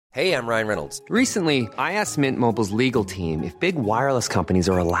Hey, I'm Ryan Reynolds. Recently, I asked Mint Mobile's legal team if big wireless companies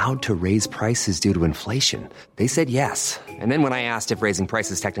are allowed to raise prices due to inflation. They said yes. And then when I asked if raising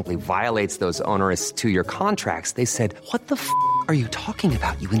prices technically violates those onerous two-year contracts, they said, "What the f*** are you talking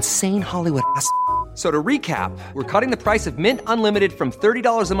about, you insane Hollywood ass?" So to recap, we're cutting the price of Mint Unlimited from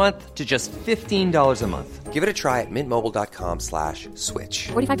 $30 a month to just $15 a month. Give it a try at mintmobile.com/switch.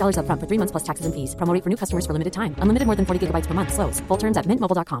 $45 up front for 3 months plus taxes and fees. Promo rate for new customers for limited time. Unlimited more than 40 gigabytes per month. Slows full terms at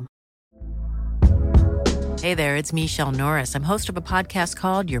mintmobile.com. Hey there, it's Michelle Norris. I'm host of a podcast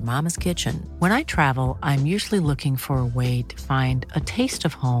called Your Mama's Kitchen. When I travel, I'm usually looking for a way to find a taste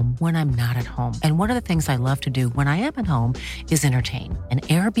of home when I'm not at home. And one of the things I love to do when I am at home is entertain. And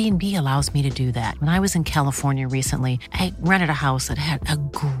Airbnb allows me to do that. When I was in California recently, I rented a house that had a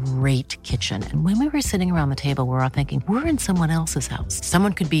great kitchen. And when we were sitting around the table, we were all thinking, we're in someone else's house.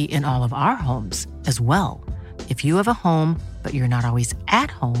 Someone could be in all of our homes as well. If you have a home, but you're not always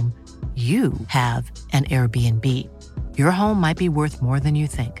at home, you have an Airbnb. Your home might be worth more than you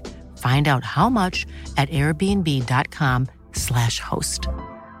think. Find out how much at airbnb.com/host.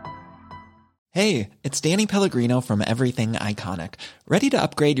 Hey, it's Danny Pellegrino from Everything Iconic. Ready to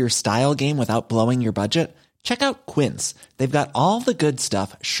upgrade your style game without blowing your budget? Check out Quince. They've got all the good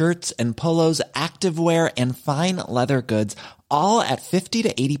stuff, shirts and polos, activewear, and fine leather goods, all at 50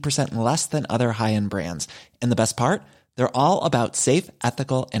 to 80% less than other high-end brands. And the best part? They're all about safe,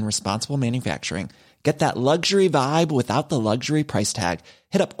 ethical, and responsible manufacturing. Get that luxury vibe without the luxury price tag.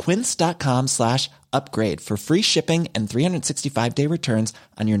 Hit up quince.com/upgrade for free shipping and 365-day returns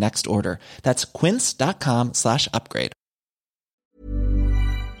on your next order. That's quince.com/upgrade.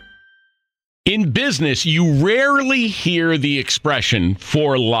 In business, you rarely hear the expression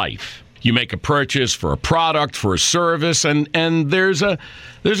 "for life." You make a purchase for a product, for a service, and there's a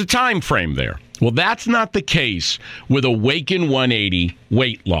time frame there. Well, that's not the case with Awaken 180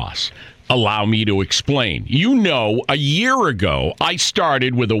 weight loss. Allow me to explain. You know, a year ago, I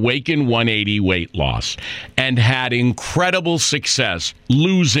started with Awaken 180 weight loss and had incredible success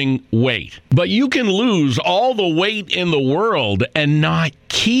losing weight. But you can lose all the weight in the world and not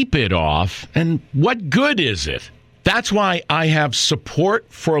keep it off. And what good is it? That's why I have support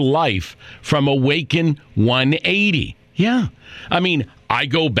for life from Awaken 180. Yeah. I mean, I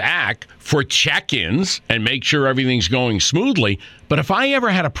go back for check-ins and make sure everything's going smoothly. But if I ever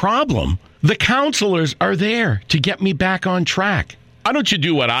had a problem, the counselors are there to get me back on track. Why don't you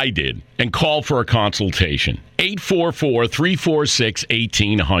do what I did and call for a consultation?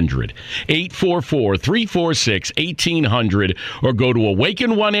 844-346-1800. 844-346-1800 or go to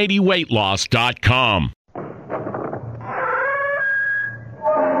awaken180weightloss.com.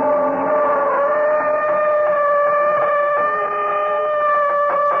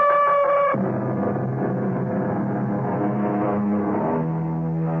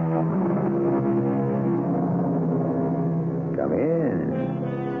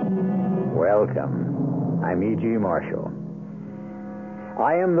 Welcome. I'm E.G. Marshall.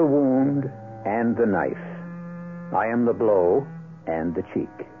 I am the wound and the knife. I am the blow and the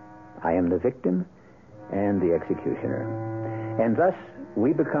cheek. I am the victim and the executioner. And thus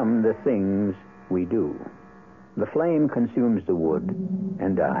we become the things we do. The flame consumes the wood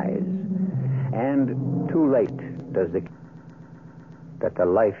and dies. And too late does that the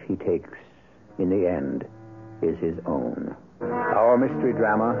life he takes in the end is his own. Our mystery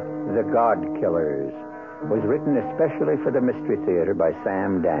drama, The God Killers, was written especially for the Mystery Theater by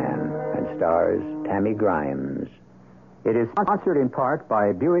Sam Dan and stars Tammy Grimes. It is sponsored in part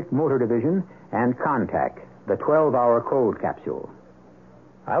by Buick Motor Division and Contact, the 12-hour cold capsule.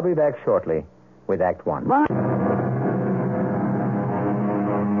 I'll be back shortly with Act One.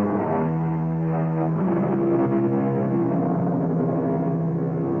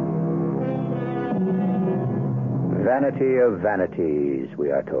 Vanity of vanities, we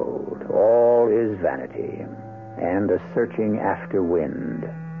are told. All is vanity, and a searching after wind.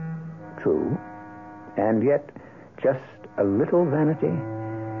 True, and yet just a little vanity.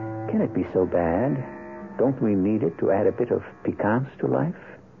 Can it be so bad? Don't we need it to add a bit of piquance to life?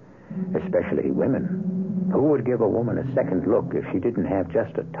 Especially women. Who would give a woman a second look if she didn't have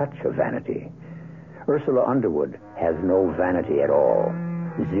just a touch of vanity? Ursula Underwood has no vanity at all.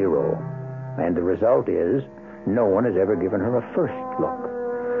 Zero. And the result is no one has ever given her a first look.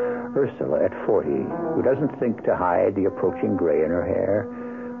 Ursula, at 40, who doesn't think to hide the approaching gray in her hair,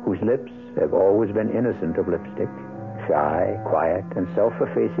 whose lips have always been innocent of lipstick, shy, quiet, and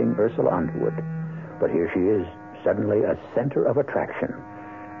self-effacing Ursula Underwood. But here she is, suddenly a center of attraction,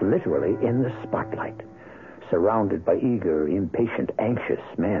 literally in the spotlight, surrounded by eager, impatient, anxious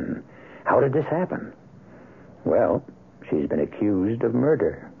men. How did this happen? Well, she's been accused of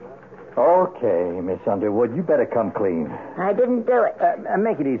murder. Okay, Miss Underwood, you better come clean. I didn't do it.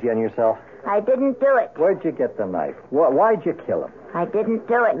 Make it easy on yourself. I didn't do it. Where'd you get the knife? Why'd you kill him? I didn't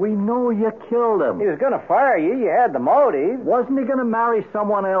do it. We know you killed him. He was going to fire you. You had the motive. Wasn't he going to marry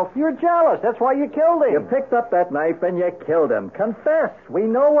someone else? You're jealous. That's why you killed him. You picked up that knife and you killed him. Confess. We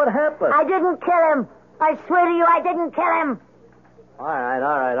know what happened. I didn't kill him. I swear to you, I didn't kill him. All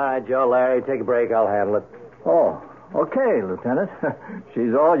right, Joe, Larry. Take a break. I'll handle it. Oh, okay, Lieutenant.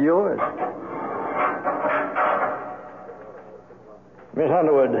 She's all yours. Miss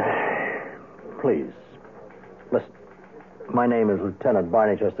Underwood, please. Listen, my name is Lieutenant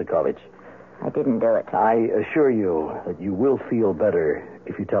Barney Shostakovich. I didn't do it. I assure you that you will feel better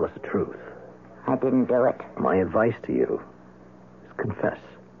if you tell us the truth. I didn't do it. My advice to you is confess.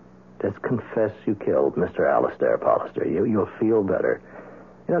 Just confess you killed Mr. Alistair Pollister. You'll feel better.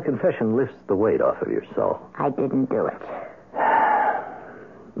 You know, confession lifts the weight off of your soul. I didn't do it.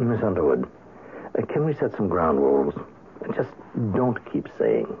 Miss Underwood, can we set some ground rules? Just don't keep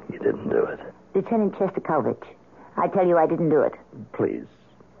saying you didn't do it. Lieutenant Shostakovich, I tell you I didn't do it. Please,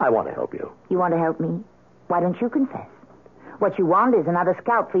 I want to help you. You want to help me? Why don't you confess? What you want is another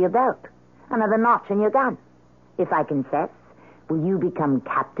scalp for your belt, another notch in your gun. If I confess, will you become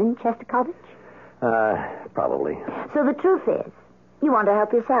Captain Shostakovich? Probably. So the truth is, you want to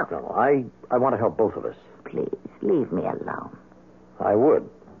help yourself. No, I want to help both of us. Please, leave me alone. I would,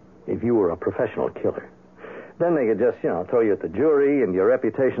 if you were a professional killer. Then they could just, throw you at the jury, and your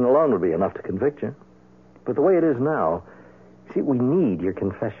reputation alone would be enough to convict you. But the way it is now, see, we need your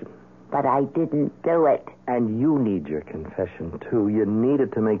confession. But I didn't do it. And you need your confession, too. You need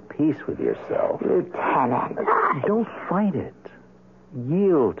it to make peace with yourself. Lieutenant, Don't fight it.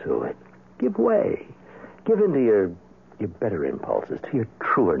 Yield to it. Give way. Give in to your better impulses, to your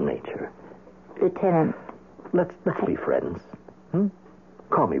truer nature. Lieutenant. Let's be friends.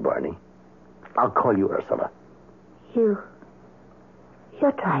 Call me Barney. I'll call you Ursula. You're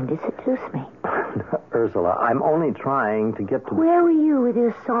trying to seduce me. Ursula, I'm only trying to get to... Where were you with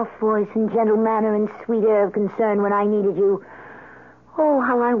your soft voice and gentle manner and sweet air of concern when I needed you? Oh,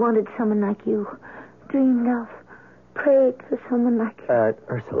 how I wanted someone like you. Dreamed of, prayed for someone like you.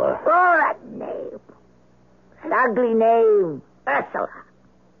 Ursula. Oh, that name. That ugly name. Ursula.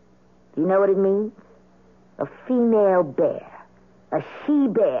 Do you know what it means? A female bear. A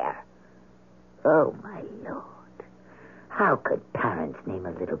she-bear. Oh, my Lord. How could parents name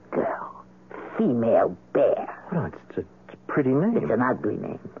a little girl Female Bear? No, it's a pretty name. It's an ugly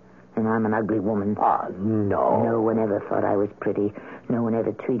name. And I'm an ugly woman. No. No one ever thought I was pretty. No one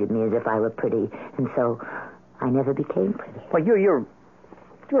ever treated me as if I were pretty. And so I never became pretty. Well, you're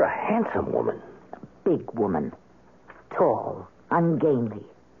a handsome woman. A big woman. Tall. Ungainly.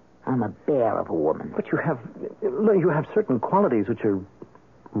 I'm a bear of a woman. But you have certain qualities which are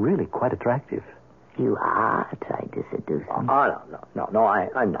really quite attractive. You are trying to seduce me. No,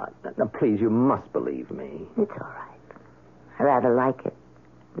 I'm not. Now, please, you must believe me. It's all right. I rather like it.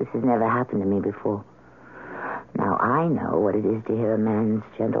 This has never happened to me before. Now, I know what it is to hear a man's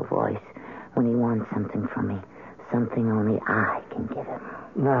gentle voice when he wants something from me. Something only I can give him.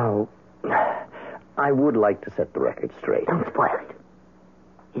 Now, I would like to set the record straight. Don't spoil it.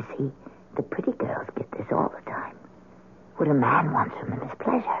 You see, the pretty girls get this all the time. What a man wants from them is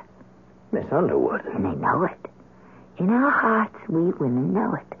pleasure. Miss Underwood. And they know it. In our hearts, we women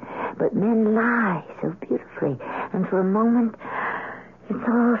know it. But men lie so beautifully. And for a moment, it's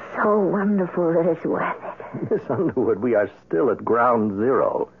all so wonderful that it's worth it. Miss Underwood, we are still at ground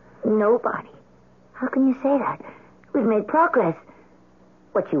zero. Nobody. How can you say that? We've made progress.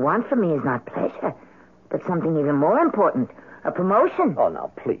 What you want from me is not pleasure, but something even more important, a promotion. Oh,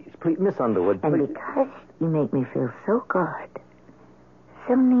 now, please, Miss Underwood, please. And because you make me feel so good,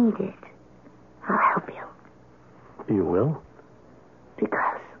 so needed, I'll help you. You will?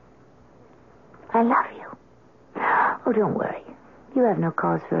 Because I love you. Oh, don't worry. You have no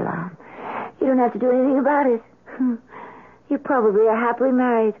cause for alarm. You don't have to do anything about it. You probably are happily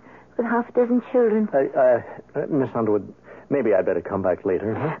married with half a dozen children. Miss Underwood, maybe I'd better come back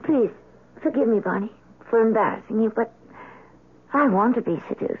later, huh? Please, forgive me, Barney, for embarrassing you, but I want to be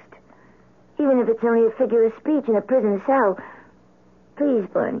seduced. Even if it's only a figure of speech in a prison cell. Please,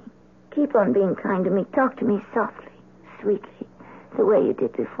 Barney, keep on being kind to me. Talk to me softly, sweetly, the way you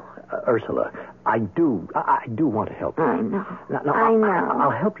did before. Ursula, I do want to help you. I know. I know.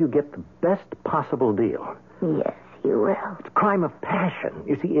 I'll help you get the best possible deal. Yes, you will. It's a crime of passion.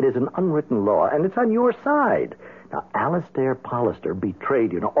 You see, it is an unwritten law, and it's on your side. Now, Alistair Pollister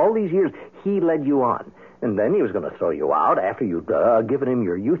betrayed you. Now, all these years, he led you on. And then he was going to throw you out after you'd given him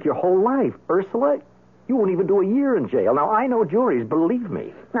your youth, your whole life. Ursula, You won't even do a year in jail. Now, I know juries, believe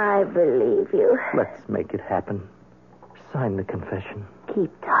me. I believe you. Let's make it happen. Sign the confession.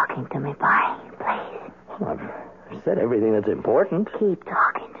 Keep talking to me, Barney, please. Well, I've said everything that's important. Keep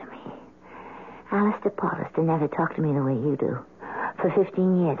talking to me. Alistair Pollister never talked to me the way you do. For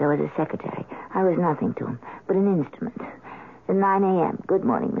 15 years, I was a secretary. I was nothing to him, but an instrument. At 9 a.m., good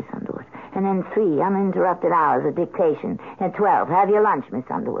morning, Miss Underwood. And then 3 uninterrupted hours of dictation. At 12, have your lunch, Miss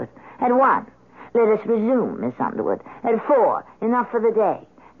Underwood. At 1, let us resume, Miss Underwood. At 4, enough for the day.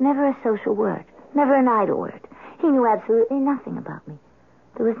 Never a social word. Never an idle word. He knew absolutely nothing about me.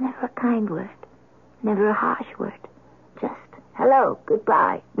 There was never a kind word. Never a harsh word. Just, hello,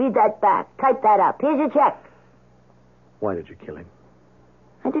 goodbye. Read that back. Type that up. Here's your check. Why did you kill him?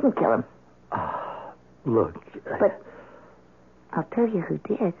 I didn't kill him. Look. But I'll tell you who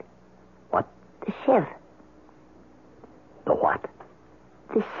did. What? The Shiv. The what?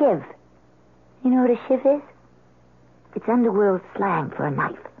 The Shiv. You know what a Shiv is? It's underworld slang for a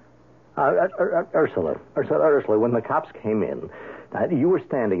knife. Ursula, when the cops came in, you were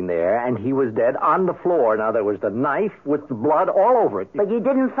standing there, and he was dead on the floor. Now, there was the knife with the blood all over it. But you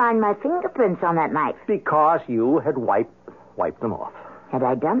didn't find my fingerprints on that knife. Because you had wiped them off. Had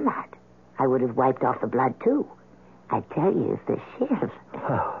I done that, I would have wiped off the blood, too. I tell you, it's the Shiv.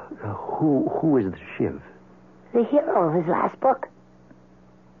 Who is the Shiv? The hero of his last book.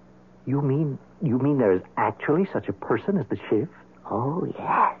 You mean there's actually such a person as the Shiv? Oh,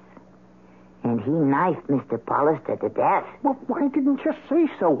 yes. And he knifed Mr. Pollister to death. Well, why didn't you say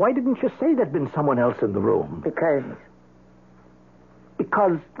so? Why didn't you say there'd been someone else in the room? Because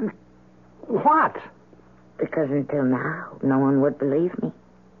what? Because until now, no one would believe me.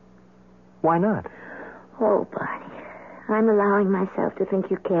 Why not? Oh, Barney, I'm allowing myself to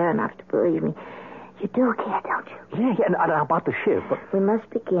think you care enough to believe me. You do care, don't you? Yeah, and about the Shiv. But... We must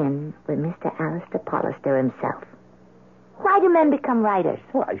begin with Mr. Alistair Pollister himself. Why do men become writers?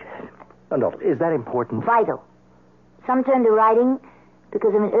 Well, no, is that important? Vital. Some turn to writing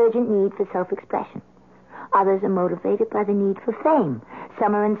because of an urgent need for self-expression. Others are motivated by the need for fame.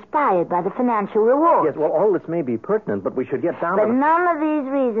 Some are inspired by the financial reward. Yes, well, all this may be pertinent, but we should get down to... But none of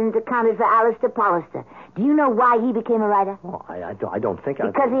these reasons accounted for Alistair Pollister. Do you know why he became a writer? Oh, I don't think...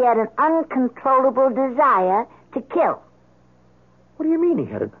 Because he had an uncontrollable desire to kill. What do you mean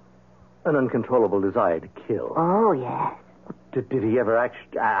he had an uncontrollable desire to kill? Oh, yes. Did he ever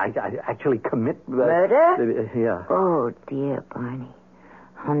actually commit... Murder? Yeah. Oh, dear, Barney.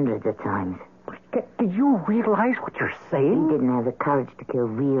 Hundreds of times. Do you realize what you're saying? He didn't have the courage to kill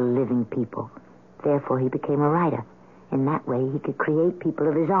real living people. Therefore, he became a writer. In that way, he could create people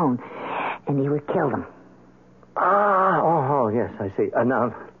of his own. And he would kill them. Oh, yes, I see.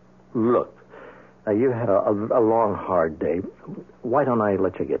 Now, look. You had a long, hard day. Why don't I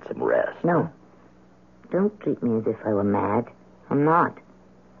let you get some rest? No. Don't treat me as if I were mad. I'm not.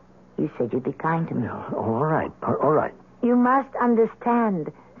 You said you'd be kind to me. No, all right, all right. You must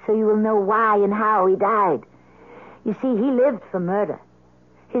understand, so you will know why and how he died. You see, he lived for murder.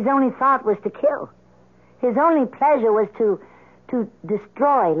 His only thought was to kill. His only pleasure was to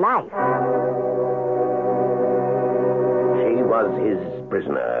destroy life. She was his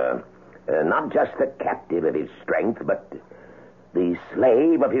prisoner. Not just the captive of his strength, but the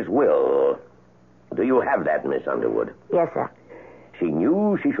slave of his will. Do you have that, Miss Underwood? Yes, sir. She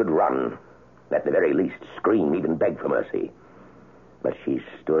knew she should run. At the very least, scream, even beg for mercy. But she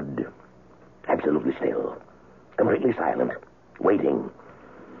stood absolutely still, completely silent, waiting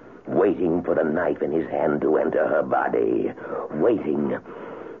for the knife in his hand to enter her body, waiting.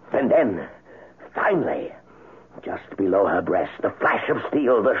 And then, finally, just below her breast, the flash of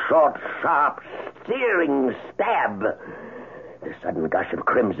steel, the short, sharp, searing stab, the sudden gush of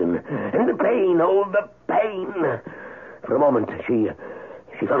crimson, and the pain, oh, the pain. For a moment, she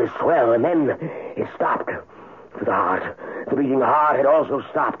felt it swell, and then it stopped. The beating heart had also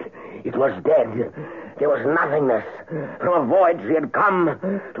stopped. It was dead. There was nothingness. From a void she had come,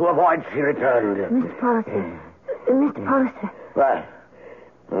 to a void she returned. Mr. Pollister. Mr.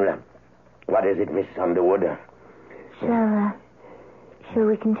 Pollister. What is it, Miss Underwood? Shall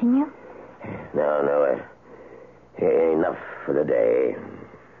we continue? No. Enough for the day.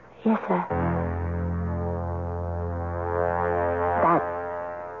 Yes, sir. That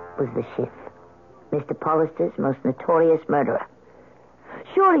was the Shiv. Mr. Pollister's most notorious murderer.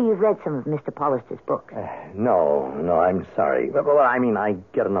 Surely you've read some of Mr. Pollister's books. No, I'm sorry. Well, I mean, I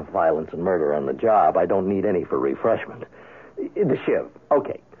get enough violence and murder on the job. I don't need any for refreshment. The Shiv.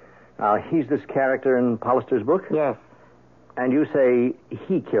 Okay. He's this character in Pollister's book? Yes. And you say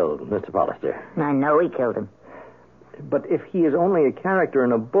he killed Mr. Pollister? I know he killed him. But if he is only a character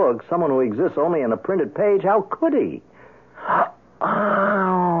in a book, someone who exists only on a printed page, how could he?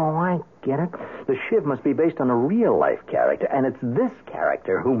 Oh, I get it. The Shiv must be based on a real-life character, and it's this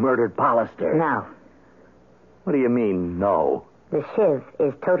character who murdered Pollister. No. What do you mean, no? The Shiv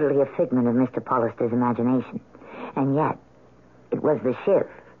is totally a figment of Mr. Pollister's imagination. And yet, it was the Shiv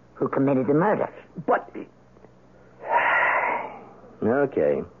who committed the murder. But...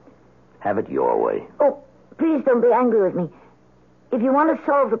 Okay. Have it your way. Oh, please don't be angry with me. If you want to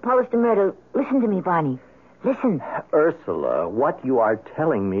solve the Pollister murder, listen to me, Barney. Listen. Ursula, what you are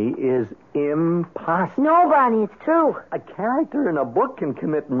telling me is impossible. No, Barney, it's true. A character in a book can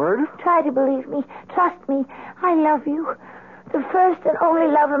commit murder? Try to believe me. Trust me. I love you. The first and only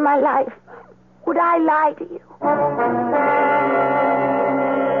love of my life. Would I lie to you?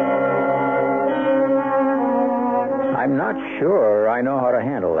 I'm not sure I know how to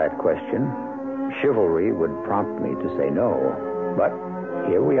handle that question. Chivalry would prompt me to say no, but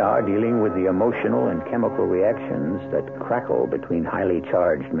here we are dealing with the emotional and chemical reactions that crackle between highly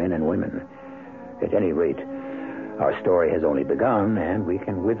charged men and women. At any rate, our story has only begun, and we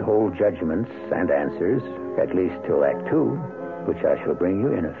can withhold judgments and answers, at least till Act 2, which I shall bring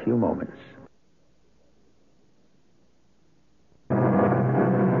you in a few moments.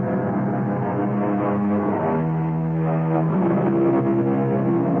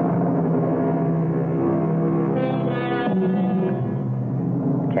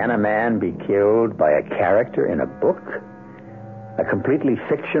 Can a man be killed by a character in a book? A completely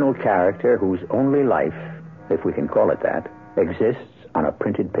fictional character whose only life, if we can call it that, exists on a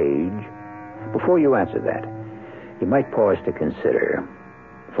printed page? Before you answer that, you might pause to consider,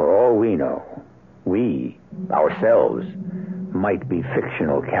 for all we know, we, ourselves, might be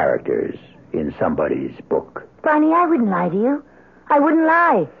fictional characters in somebody's book. Barney, I wouldn't lie to you. I wouldn't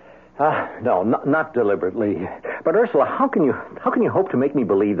lie. No, not deliberately. But Ursula, how can you hope to make me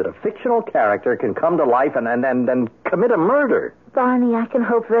believe that a fictional character can come to life and commit a murder? Barney, I can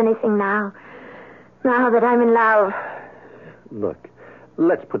hope for anything now. Now that I'm in love. Look,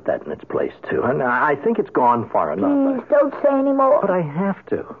 let's put that in its place, too. And I think it's gone far enough. Please, don't say any more. But I have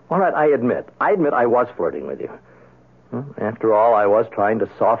to. All right, I admit I was flirting with you. After all, I was trying to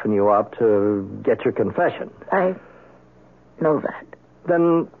soften you up to get your confession. I know that.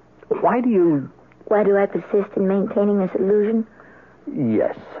 Then why do I persist in maintaining this illusion?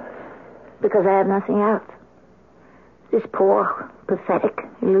 Yes. Because I have nothing else. This poor, pathetic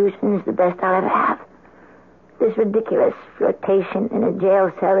illusion is the best I'll ever have. This ridiculous flirtation in a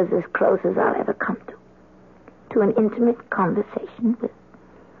jail cell is as close as I'll ever come to an intimate conversation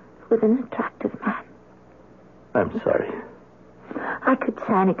with an attractive man. I'm sorry. I could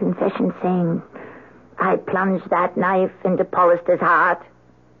sign a confession saying I plunged that knife into Pollister's heart.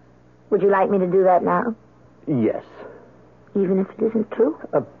 Would you like me to do that now? Yes. Even if it isn't true?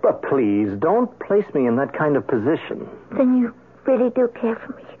 Please, don't place me in that kind of position. Then you really do care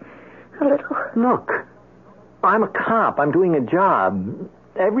for me. A little. Look, I'm a cop. I'm doing a job.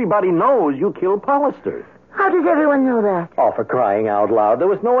 Everybody knows you killed Pollister. How does everyone know that? Oh, for crying out loud. There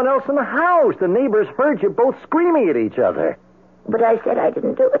was no one else in the house. The neighbors heard you both screaming at each other. But I said I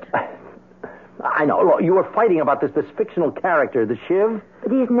didn't do it. I know. Look, you were fighting about this fictional character, the Shiv.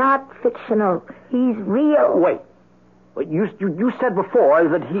 But he's not fictional. He's real. Wait. You said before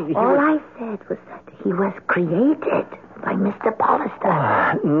that he All was... I said was that he was created by Mr.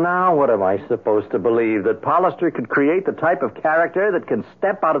 Pollister. Now what am I supposed to believe? That Pollister could create the type of character that can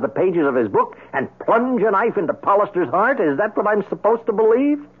step out of the pages of his book and plunge a knife into Pollister's heart? Is that what I'm supposed to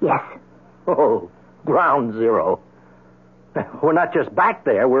believe? Yes. Oh, ground zero. We're not just back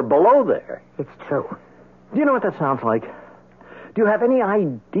there, we're below there. It's true. Do you know what that sounds like? Do you have any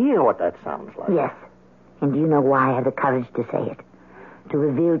idea what that sounds like? Yes. And do you know why I have the courage to say it? To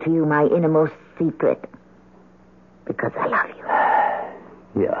reveal to you my innermost secret. Because I love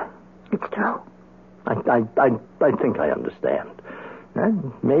you. Yeah. It's true. I think I understand.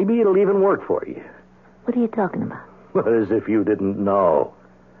 And maybe it'll even work for you. What are you talking about? Well, as if you didn't know.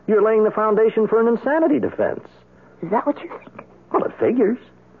 You're laying the foundation for an insanity defense. Is that what you think? Well, it figures.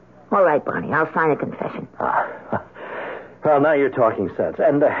 All right, Barney, I'll sign a confession. Well, now you're talking sense.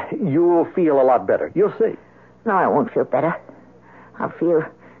 And you'll feel a lot better. You'll see. No, I won't feel better. I'll feel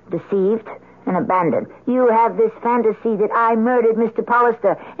deceived and abandoned. You have this fantasy that I murdered Mr.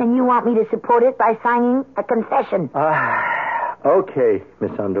 Pollister, and you want me to support it by signing a confession. Okay,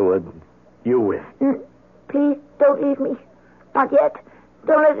 Miss Underwood. You win. Please, don't leave me. Not yet.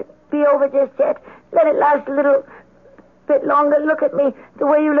 Don't let it be over just yet. Let it last a little bit longer. Look at me the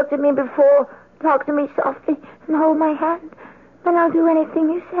way you looked at me before. Talk to me softly and hold my hand. And I'll do anything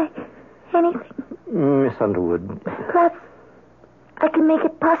you say. Anything. Miss Underwood. Perhaps I can make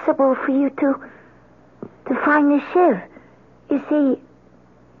it possible for you to find the sheriff. You see,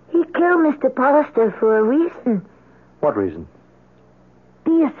 he killed Mr. Pollister for a reason. What reason?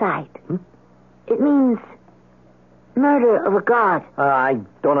 Deicide. It means murder of a god. I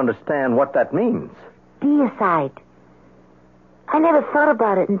don't understand what that means. Deicide. I never thought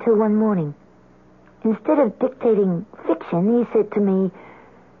about it until one morning. Instead of dictating fiction, he said to me,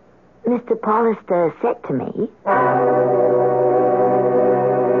 Mr. Pollister said to me...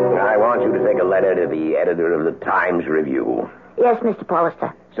 I want you to take a letter to the editor of the Times Review. Yes, Mr.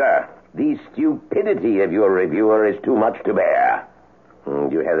 Pollister. Sir, the stupidity of your reviewer is too much to bear. Do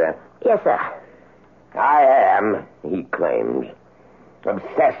you hear that? Yes, sir. I am, he claims,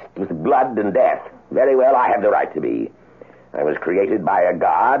 obsessed with blood and death. Very well, I have the right to be. I was created by a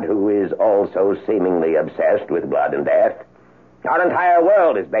god who is also seemingly obsessed with blood and death. Our entire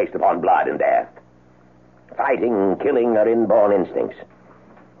world is based upon blood and death. Fighting, killing are inborn instincts.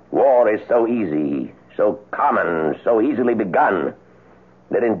 War is so easy, so common, so easily begun,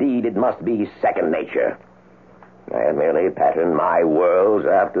 that indeed it must be second nature. I have merely patterned my worlds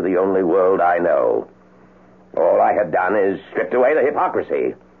after the only world I know. All I have done is stripped away the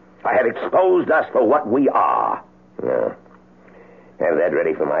hypocrisy. I have exposed us for what we are. Yeah. Have that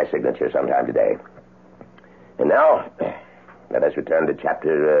ready for my signature sometime today. And now, let us return to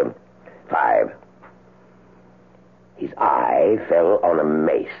chapter 5. His eye fell on a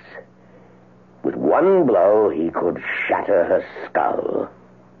mace. With one blow, he could shatter her skull.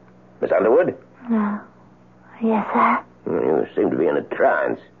 Miss Underwood? No. Yes, sir? You seem to be in a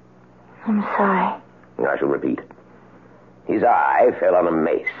trance. I'm sorry. I shall repeat. His eye fell on a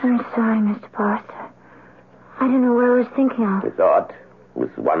mace. I'm sorry, Mr. Pollister. I don't know what I was thinking of. He thought,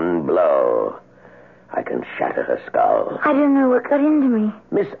 with one blow, I can shatter her skull. I don't know what got into me.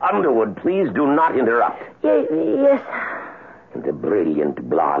 Miss Underwood, please do not interrupt. Yes. The brilliant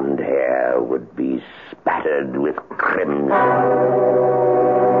blonde hair would be spattered with crimson.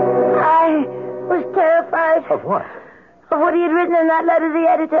 I was terrified. Of what? Of what he had written in that letter to the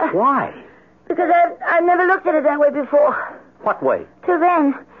editor. Why? Because I've never looked at it that way before. What way? Till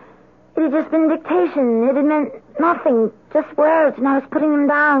then, it had just been dictation. It had meant nothing, just words, and I was putting them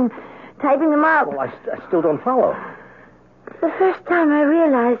down, typing them up. Well, I still don't follow. For the first time, I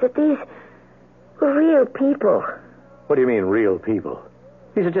realized that these were real people. What do you mean, real people?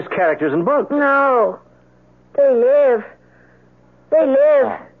 These are just characters in books. No. They live.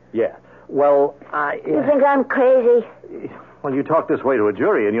 Oh, yeah. Well, You think I'm crazy? Well, you talk this way to a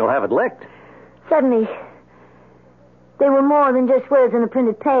jury and you'll have it licked. Suddenly, they were more than just words on a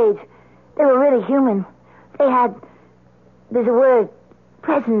printed page. They were really human. They had... There's a word.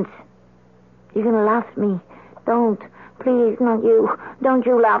 Presence. You're going to laugh at me. Don't. Please, not you. Don't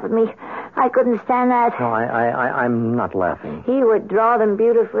you laugh at me. I couldn't stand that. No, I'm not laughing. He would draw them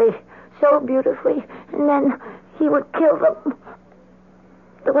beautifully. So beautifully. And then he would kill them.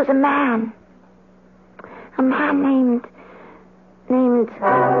 There was a man. A man named...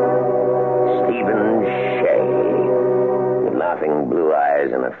 Stephen Shea. With laughing blue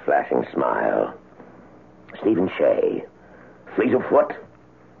eyes and a flashing smile. Stephen Shea. Fleet of foot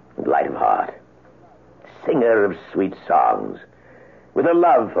and light of heart. Singer of sweet songs. With a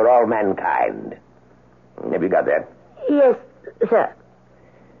love for all mankind. Have you got that? Yes, sir.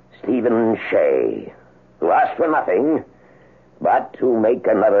 Stephen Shea. Who asked for nothing but to make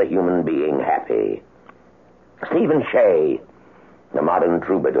another human being happy. Stephen Shea. The modern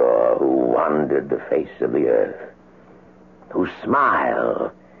troubadour who wandered the face of the earth. Whose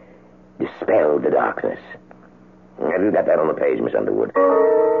smile dispelled the darkness. Have you got that on the page, Miss Underwood?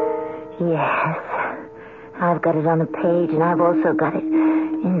 Yes. I've got it on the page, and I've also got it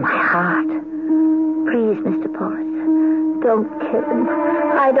in my heart. Please, Mr. Pollister, don't kill him.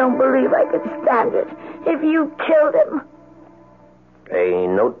 I don't believe I could stand it if you killed him. A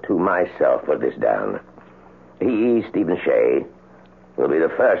note to myself, put this down. He, Stephen Shea, will be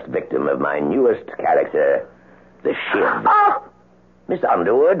the first victim of my newest character, the Shiv. Oh! Miss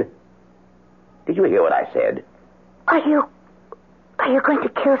Underwood, did you hear what I said? Are you going to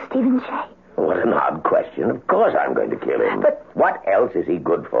kill Stephen Shea? What an odd question. Of course I'm going to kill him. But what else is he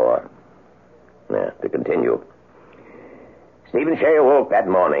good for? Now, to continue. Stephen Shea awoke that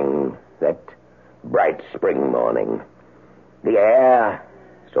morning, that bright spring morning. The air,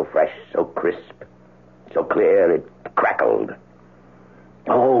 so fresh, so crisp, so clear, it crackled.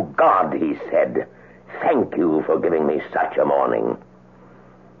 Oh, God, he said, thank you for giving me such a morning.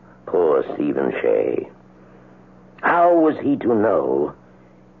 Poor Stephen Shea. How was he to know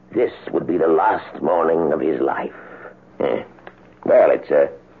this would be the last morning of his life? Well, it's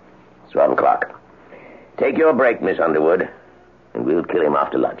 12 o'clock. Take your break, Miss Underwood, and we'll kill him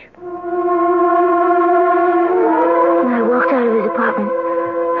after lunch. When I walked out of his apartment,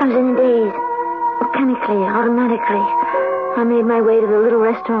 I was in a daze. Mechanically, automatically, I made my way to the little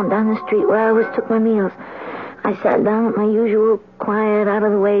restaurant down the street where I always took my meals. I sat down at my usual, quiet,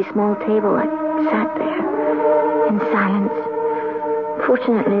 out-of-the-way small table. I sat there in silence.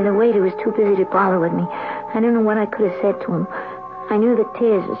 Fortunately, the waiter was too busy to bother with me. I don't know what I could have said to him. I knew the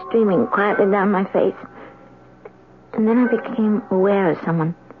tears were streaming quietly down my face. And then I became aware of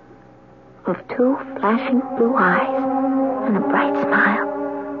someone. Of two flashing blue eyes and a bright smile.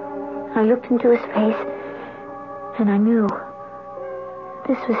 I looked into his face, and I knew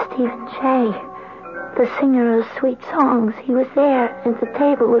this was Stephen Shea, the singer of sweet songs. He was there at the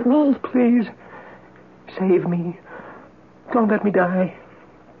table with me. Please, save me. Don't let me die.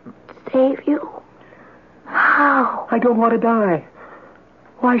 Save you? How? I don't want to die.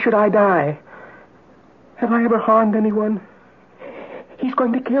 Why should I die? Have I ever harmed anyone? He's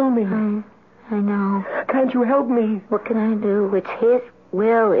going to kill me. I know. Can't you help me? What can I do? It's his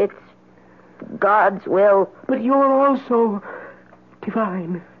will. It's God's will. But you're also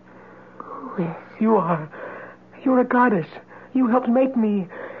divine. Who is? You are. You're a goddess. You helped make me.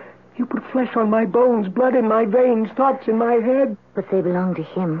 You put flesh on my bones, blood in my veins, thoughts in my head. But they belong to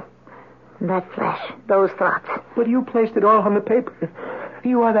him. That flesh, those thoughts. But you placed it all on the paper.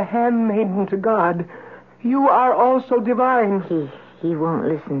 You are the handmaiden to God. You are also divine. He won't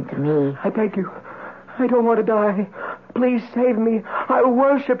listen to me. I beg you. I don't want to die. Please save me. I'll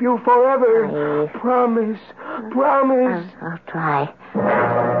worship you forever. Promise. Promise. I'll try.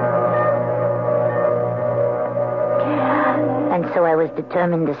 And so I was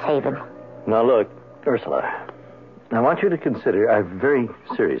determined to save him. Now look, Ursula, I want you to consider very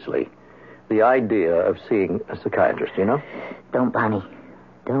seriously the idea of seeing a psychiatrist, you know? Don't, Bonnie.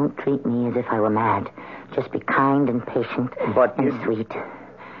 Don't treat me as if I were mad. Just be kind and patient and sweet.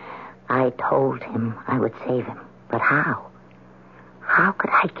 I told him I would save him. But how? How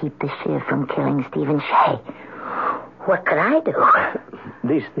could I keep the Shiv from killing Stephen Shea? What could I do?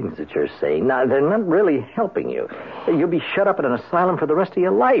 These things that you're saying, now, they're not really helping you. You'll be shut up in an asylum for the rest of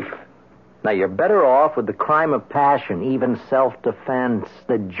your life. Now, you're better off with the crime of passion, even self-defense.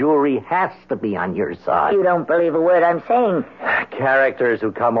 The jury has to be on your side. You don't believe a word I'm saying. Characters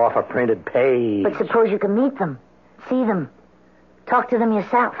who come off a printed page. But suppose you can meet them, see them, talk to them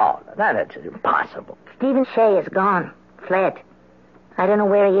yourself. Oh, that's impossible. Stephen Shea is gone, fled. I don't know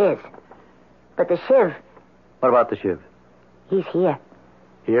where he is. But the Shiv... What about the Shiv? He's here.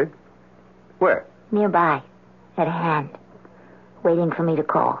 Here? Where? Nearby, at hand, waiting for me to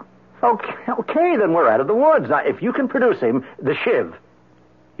call. Okay, then we're out of the woods. Now, if you can produce him, the Shiv,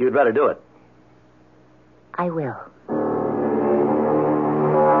 you'd better do it. I will.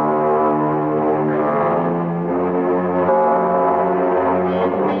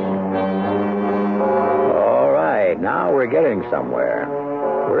 All right, now we're getting somewhere.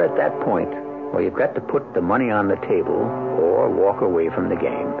 We're at that point where you've got to put the money on the table or walk away from the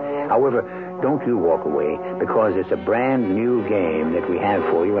game. However, don't you walk away, because it's a brand new game that we have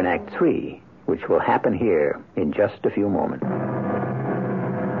for you in Act 3, which will happen here in just a few moments.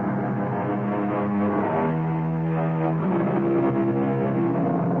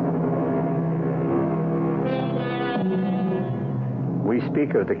 We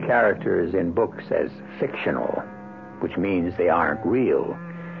speak of the characters in books as fictional, which means they aren't real.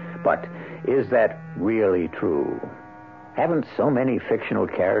 But is that really true? Haven't so many fictional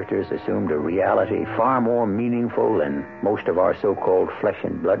characters assumed a reality far more meaningful than most of our so-called flesh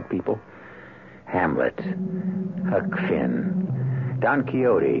and blood people? Hamlet, Huck Finn, Don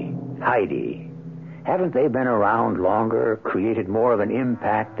Quixote, Heidi. Haven't they been around longer, created more of an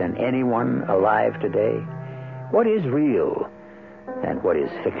impact than anyone alive today? What is real and what is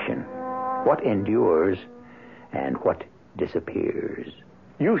fiction? What endures and what disappears?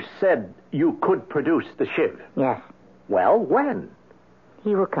 You said you could produce the Shiv. Yes. Well, when?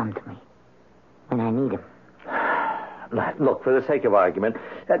 He will come to me when I need him. Look, for the sake of argument,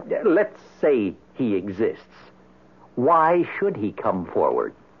 let's say he exists. Why should he come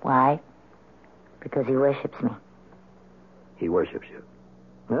forward? Why? Because he worships me. He worships you?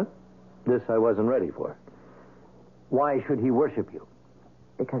 Huh? This I wasn't ready for. Why should he worship you?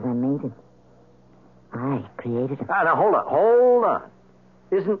 Because I made him. I created him. Now, hold on.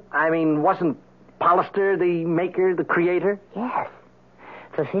 Wasn't Pollister the maker, the creator? Yes.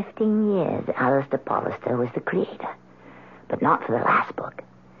 For 15 years, Alistair Pollister was the creator. But not for the last book.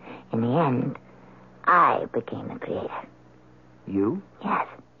 In the end, I became the creator. You? Yes.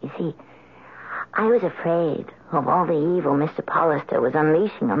 You see, I was afraid of all the evil Mr. Pollister was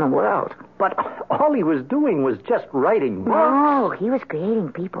unleashing on the world. But all he was doing was just writing books. No, he was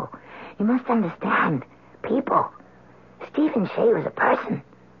creating people. You must understand. People. Stephen Shea was a person.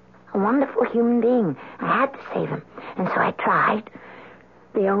 A wonderful human being. I had to save him. And so I tried.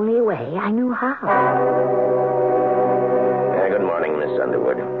 The only way I knew how. Good morning, Miss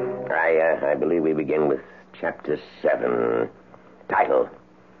Underwood. I believe we begin with Chapter 7. Title: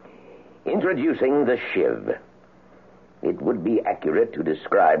 Introducing the Shiv. It would be accurate to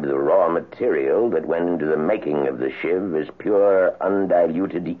describe the raw material that went into the making of the Shiv as pure,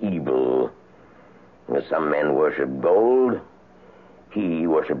 undiluted evil. As some men worship gold, he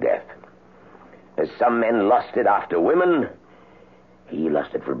worshiped death. As some men lusted after women, he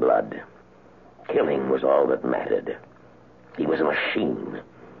lusted for blood. Killing was all that mattered. He was a machine.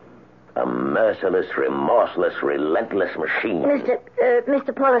 A merciless, remorseless, relentless machine.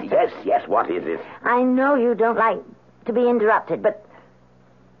 Mr. Pollester. Yes, what is it? I know you don't like to be interrupted, but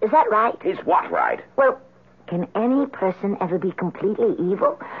is that right? Is what right? Well, can any person ever be completely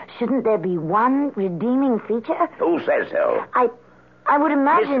evil? Shouldn't there be one redeeming feature? Who says so? I would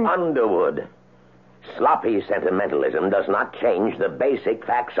imagine... Miss Underwood, sloppy sentimentalism does not change the basic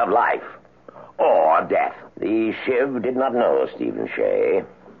facts of life. Or death. The Shiv did not know Stephen Shea.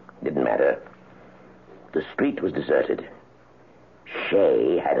 Didn't matter. The street was deserted.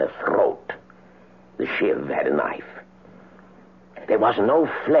 Shea had a throat. The Shiv had a knife. There was no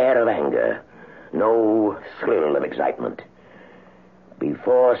flare of anger, no thrill of excitement.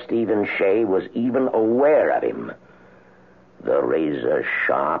 Before Stephen Shea was even aware of him, the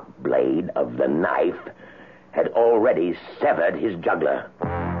razor-sharp blade of the knife had already severed his jugular.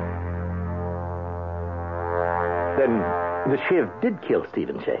 Then the Shiv did kill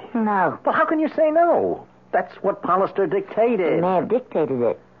Stephen Shea. No. Well, how can you say no? That's what Pollester dictated. He may have dictated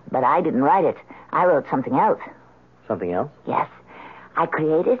it, but I didn't write it. I wrote something else. Something else? Yes. I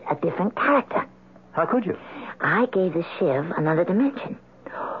created a different character. How could you? I gave the Shiv another dimension.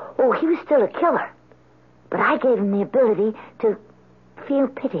 Oh, he was still a killer. But I gave him the ability to feel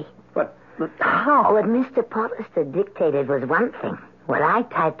pity. But how? What Mr. Pollester dictated was one thing. What I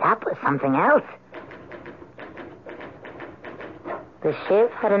typed up was something else. The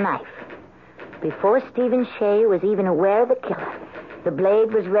Shiv had a knife. Before Stephen Shea was even aware of the killer, the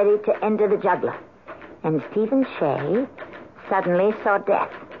blade was ready to enter the jugular. And Stephen Shea suddenly saw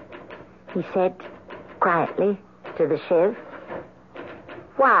death. He said quietly to the Shiv,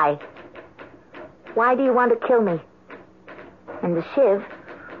 "Why? Why do you want to kill me?" And the Shiv,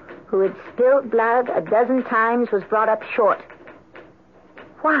 who had spilled blood a dozen times, was brought up short.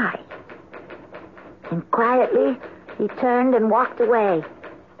 Why? And quietly, he turned and walked away.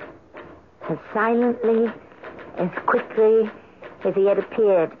 As silently, as quickly as he had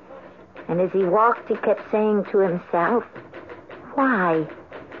appeared. And as he walked, he kept saying to himself, "Why?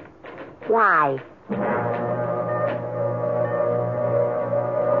 Why?"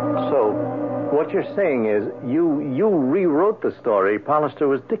 So, what you're saying is you rewrote the story Pollester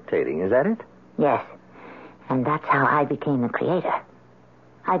was dictating, is that it? Yes. And that's how I became the creator.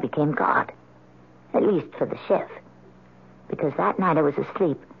 I became God. At least for the Shiv. Because that night I was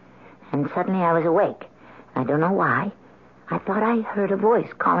asleep, and suddenly I was awake. I don't know why. I thought I heard a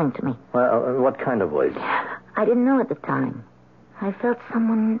voice calling to me. Well, what kind of voice? I didn't know at the time. I felt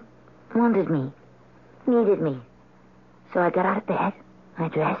someone wanted me, needed me. So I got out of bed. I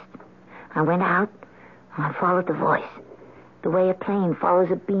dressed. I went out. I followed the voice. The way a plane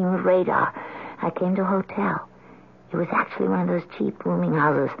follows a beam of radar. I came to a hotel. It was actually one of those cheap rooming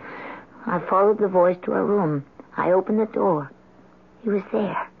houses. I followed the voice to a room. I opened the door. He was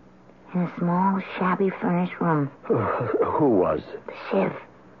there. In a small, shabby, furnished room. Who was? The Shiv.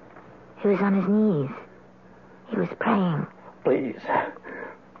 He was on his knees. He was praying. Please,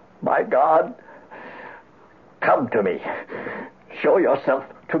 my God, come to me. Show yourself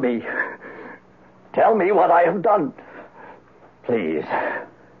to me. Tell me what I have done. Please.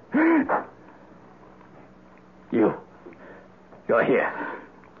 You're here.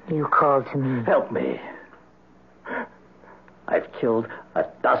 You called to me. Help me. I've killed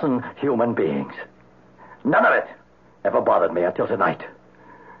 12 human beings. None of it ever bothered me until tonight.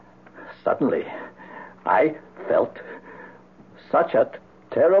 Suddenly, I felt such a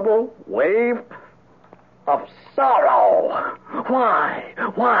terrible wave of sorrow. Why?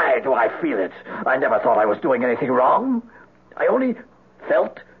 Why do I feel it? I never thought I was doing anything wrong. I only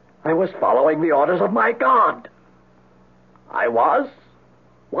felt I was following the orders of my God. I was,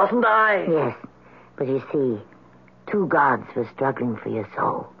 wasn't I? Yes, but you see, 2 gods were struggling for your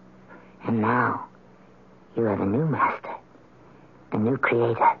soul. And now, you are the new master, the new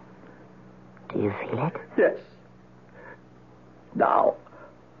creator. Do you feel it? Yes. Now,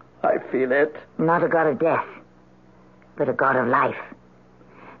 I feel it. Not a god of death, but a god of life.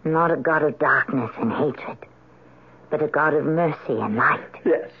 Not a god of darkness and hatred, but a god of mercy and light.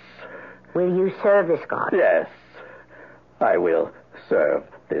 Yes. Will you serve this god? Yes. I will serve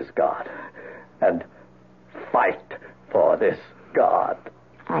this god. And fight for this god.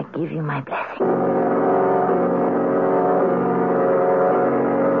 I give you my blessing.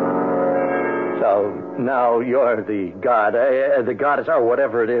 So now you're the god, the goddess, or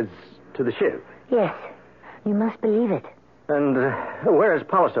whatever it is, to the Shiv. Yes, you must believe it. And where is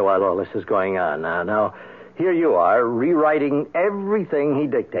Pallister while all this is going on? Now, here you are, rewriting everything he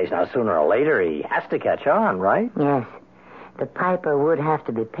dictates. Now, sooner or later, he has to catch on, right? Yes. The piper would have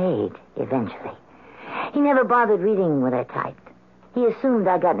to be paid, eventually. He never bothered reading what I typed. He assumed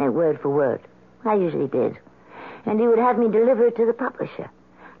I got it word for word. I usually did. And he would have me deliver it to the publisher.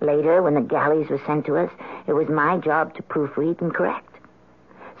 Later, when the galleys were sent to us, it was my job to proofread and correct.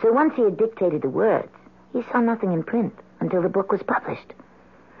 So once he had dictated the words, he saw nothing in print until the book was published.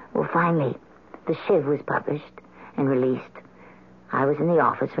 Well, finally, the Shiv was published and released. I was in the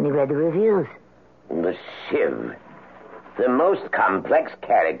office when he read the reviews. The Shiv. The most complex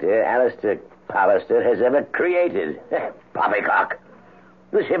character Alistair Pallister has ever created. Poppycock.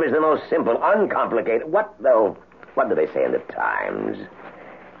 The Shiv is the most simple, uncomplicated... What do they say in the Times?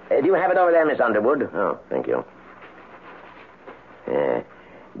 Do you have it over there, Miss Underwood? Oh, thank you.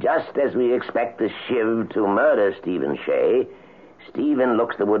 Just as we expect the Shiv to murder Stephen Shea, Stephen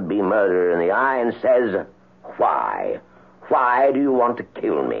looks the would-be murderer in the eye and says, "Why? Why do you want to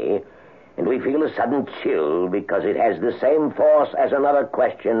kill me?" And we feel a sudden chill because it has the same force as another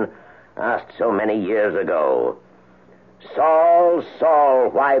question asked so many years ago. "Saul,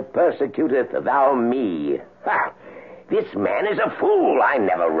 Saul, why persecuteth thou me?" Ha! This man is a fool. I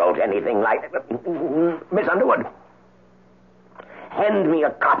never wrote anything like that. Miss Underwood, hand me a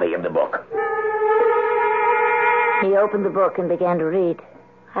copy of the book. He opened the book and began to read.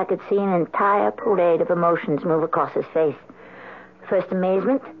 I could see an entire parade of emotions move across his face. First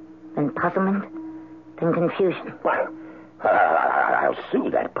amazement, then puzzlement, then confusion. Well, I'll sue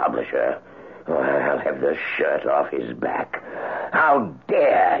that publisher. I'll have the shirt off his back. How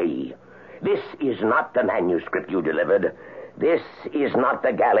dare he? This is not the manuscript you delivered. This is not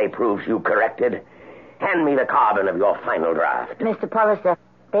the galley proofs you corrected. Hand me the carbon of your final draft. Mr. Pallister,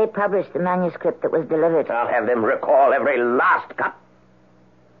 they published the manuscript that was delivered. I'll have them recall every last cut.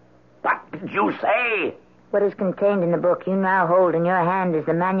 What did you say? What is contained in the book you now hold in your hand is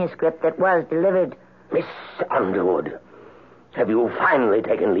the manuscript that was delivered. Miss Underwood, have you finally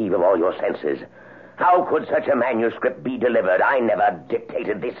taken leave of all your senses? How could such a manuscript be delivered? I never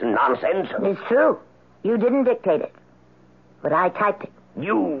dictated this nonsense. It's true. You didn't dictate it. But I typed it.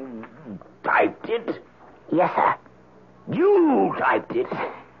 You typed it? Yes, sir. You typed it?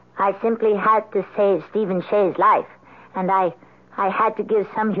 I simply had to save Stephen Shea's life. And I had to give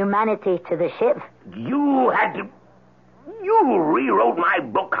some humanity to the Shiv. You had to... You rewrote my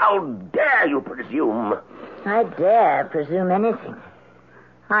book. How dare you presume? I dare presume anything.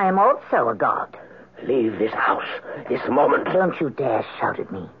 I am also a god. Leave this house this moment. Don't you dare shout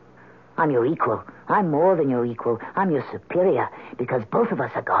at me. I'm your equal. I'm more than your equal. I'm your superior, because both of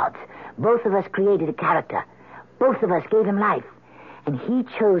us are gods. Both of us created a character. Both of us gave him life. And he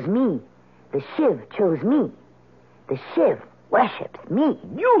chose me. The Shiv chose me. The Shiv worships me.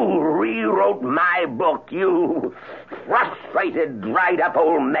 You rewrote my book, you frustrated, dried-up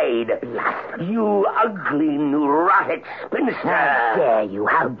old maid. Blasphemy. You ugly, neurotic spinster. How dare you?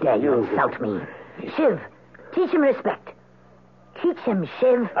 How dare you insult me? Shiv, teach him respect. Teach him,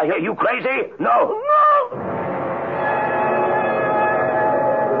 Shiv. Are you crazy? No.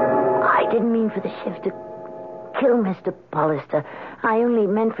 I didn't mean for the Shiv to kill Mr. Pallister. I only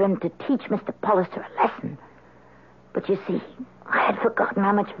meant for him to teach Mr. Pallister a lesson. But you see, I had forgotten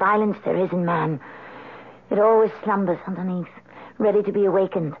how much violence there is in man. It always slumbers underneath, ready to be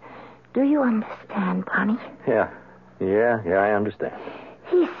awakened. Do you understand, Barney? Yeah, I understand.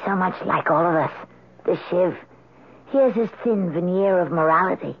 He's so much like all of us, the Shiv. He has his thin veneer of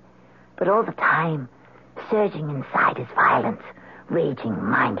morality, but all the time, surging inside is violence, raging,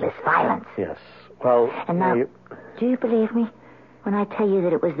 mindless violence. Yes, well... And now, do you believe me when I tell you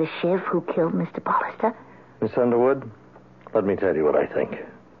that it was the Shiv who killed Mr. Pallister? Miss Underwood, let me tell you what I think.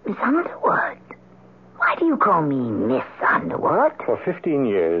 Miss Underwood? Why do you call me Miss Underwood? For 15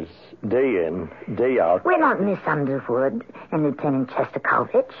 years, day in, day out... We're not Miss Underwood and Lieutenant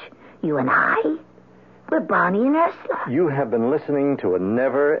Chesterkovich. You and I. We're Barney and Ursula. You have been listening to a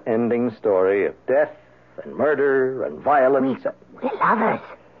never-ending story of death and murder and violence. We're lovers.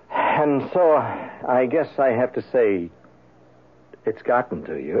 And so, I guess I have to say, it's gotten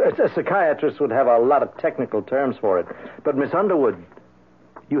to you. A psychiatrist would have a lot of technical terms for it. But, Miss Underwood,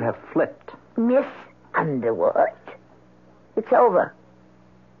 you have flipped. Miss Underwood. It's over.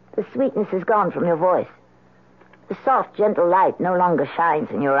 The sweetness is gone from your voice. The soft, gentle light no longer shines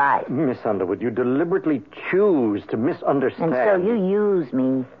in your eyes. Miss Underwood, you deliberately choose to misunderstand. And so you use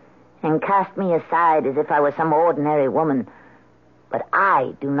me and cast me aside as if I were some ordinary woman. But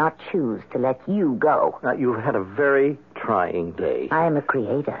I do not choose to let you go. Now, you've had a very trying day. I am a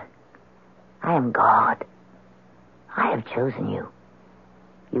creator. I am God. I have chosen you.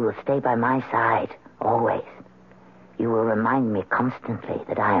 You will stay by my side, always. You will remind me constantly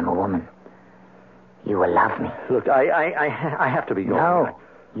that I am a woman. You will love me. Look, I have to be going. No,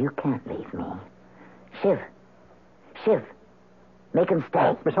 you can't leave me. Shiv. Make him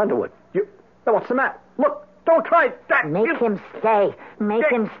stay. Miss Underwood, what's the matter? Look, don't try that. Make him stay. Make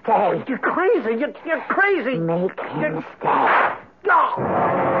him stay. You're crazy. You're crazy. Make him stay. No.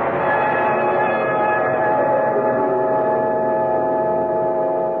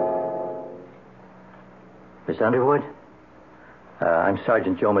 Miss Underwood, I'm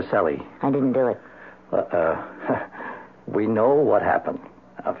Sergeant Joe Maselli. I didn't do it. We know what happened.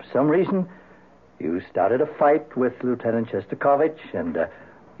 For some reason, you started a fight with Lieutenant Shostakovich, and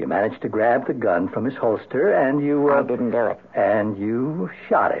you managed to grab the gun from his holster, and you... I didn't do it. And you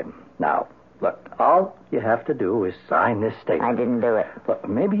shot him. Now, look, all you have to do is sign this statement. I didn't do it. Look,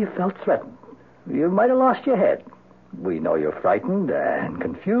 maybe you felt threatened. You might have lost your head. We know you're frightened and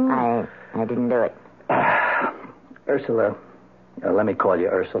confused. I didn't do it. Ursula, let me call you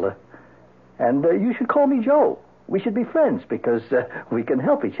Ursula. And you should call me Joe. We should be friends because we can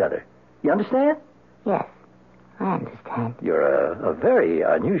help each other. You understand? Yes, I understand. You're a very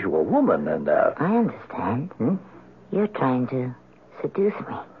unusual woman, and... I understand. You're trying to seduce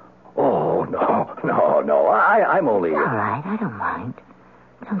me. Oh, no. I'm only... It's all right, I don't mind.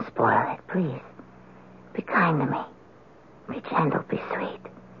 Don't spoil it, please. Be kind to me. Be gentle, be sweet.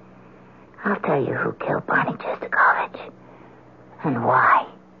 I'll tell you who killed Barney Shostakovich. And why.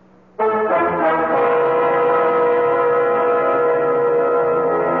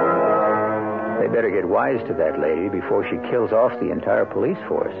 They better get wise to that lady before she kills off the entire police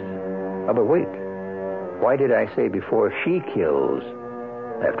force. Oh, but wait. Why did I say before she kills?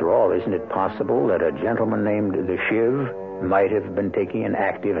 After all, isn't it possible that a gentleman named the Shiv might have been taking an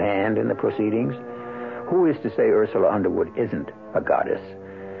active hand in the proceedings? Who is to say Ursula Underwood isn't a goddess?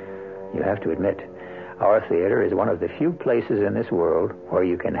 You have to admit, our theater is one of the few places in this world where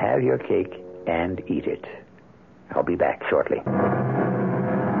you can have your cake and eat it. I'll be back shortly.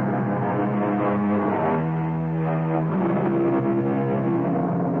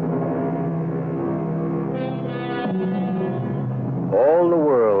 All the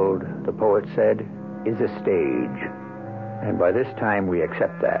world, the poet said, is a stage. And by this time we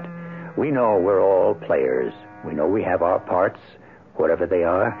accept that. We know we're all players. We know we have our parts, whatever they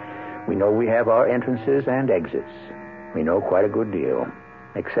are. We know we have our entrances and exits. We know quite a good deal.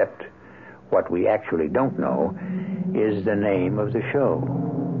 Except what we actually don't know is the name of the show,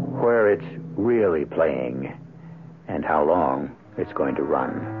 where it's really playing, and how long it's going to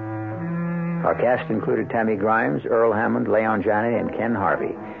run. Our cast included Tammy Grimes, Earl Hammond, Leon Janney, and Ken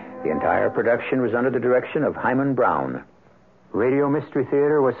Harvey. The entire production was under the direction of Hyman Brown. Radio Mystery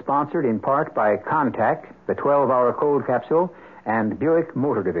Theater was sponsored in part by Contact, the 12-hour cold capsule, and Buick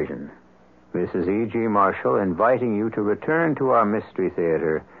Motor Division. This is E.G. Marshall inviting you to return to our Mystery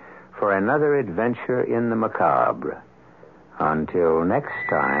Theater for another adventure in the macabre. Until next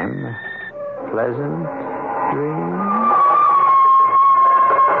time, pleasant dreams.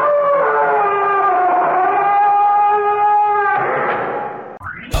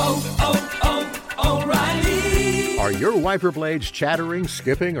 Are your wiper blades chattering,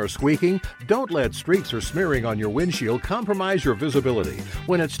 skipping, or squeaking? Don't let streaks or smearing on your windshield compromise your visibility.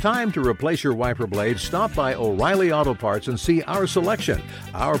 When it's time to replace your wiper blades, stop by O'Reilly Auto Parts and see our selection.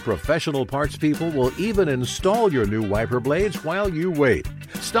 Our professional parts people will even install your new wiper blades while you wait.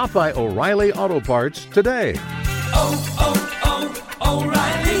 Stop by O'Reilly Auto Parts today.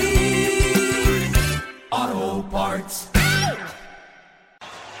 O'Reilly Auto Parts.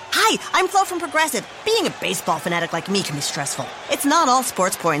 Hi, I'm Flo from Progressive. Being a baseball fanatic like me can be stressful. It's not all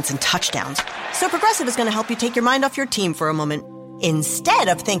sports points and touchdowns. So Progressive is going to help you take your mind off your team for a moment. Instead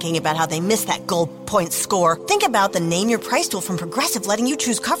of thinking about how they missed that goal point score, think about the Name Your Price tool from Progressive, letting you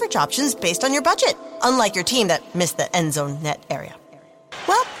choose coverage options based on your budget. Unlike your team that missed the end zone net area.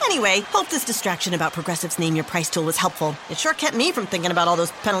 Well, anyway, hope this distraction about Progressive's Name Your Price tool was helpful. It sure kept me from thinking about all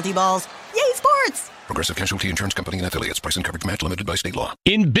those penalty balls. Yay, sports! sports. Progressive Casualty Insurance Company and Affiliates. Price and coverage match limited by state law.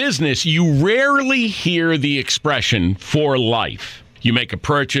 In business, you rarely hear the expression for life. You make a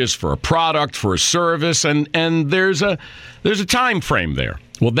purchase for a product, for a service, and there's a time frame there.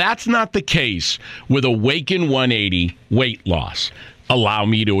 Well, that's not the case with Awaken 180 weight loss. Allow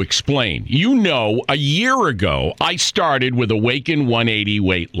me to explain. You know, a year ago, I started with Awaken 180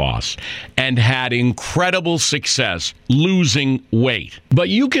 weight loss and had incredible success losing weight. But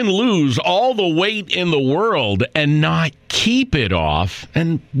you can lose all the weight in the world and not keep it off.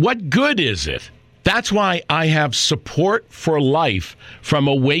 And what good is it? That's why I have support for life from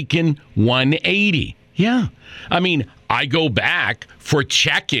Awaken 180. Yeah. I mean, I go back for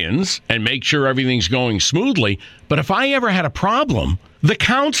check-ins and make sure everything's going smoothly. But if I ever had a problem, the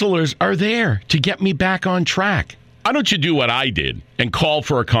counselors are there to get me back on track. Why don't you do what I did and call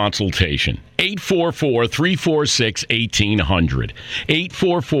for a consultation? 844-346-1800.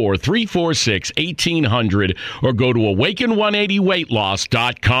 844-346-1800 or go to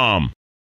awaken180weightloss.com.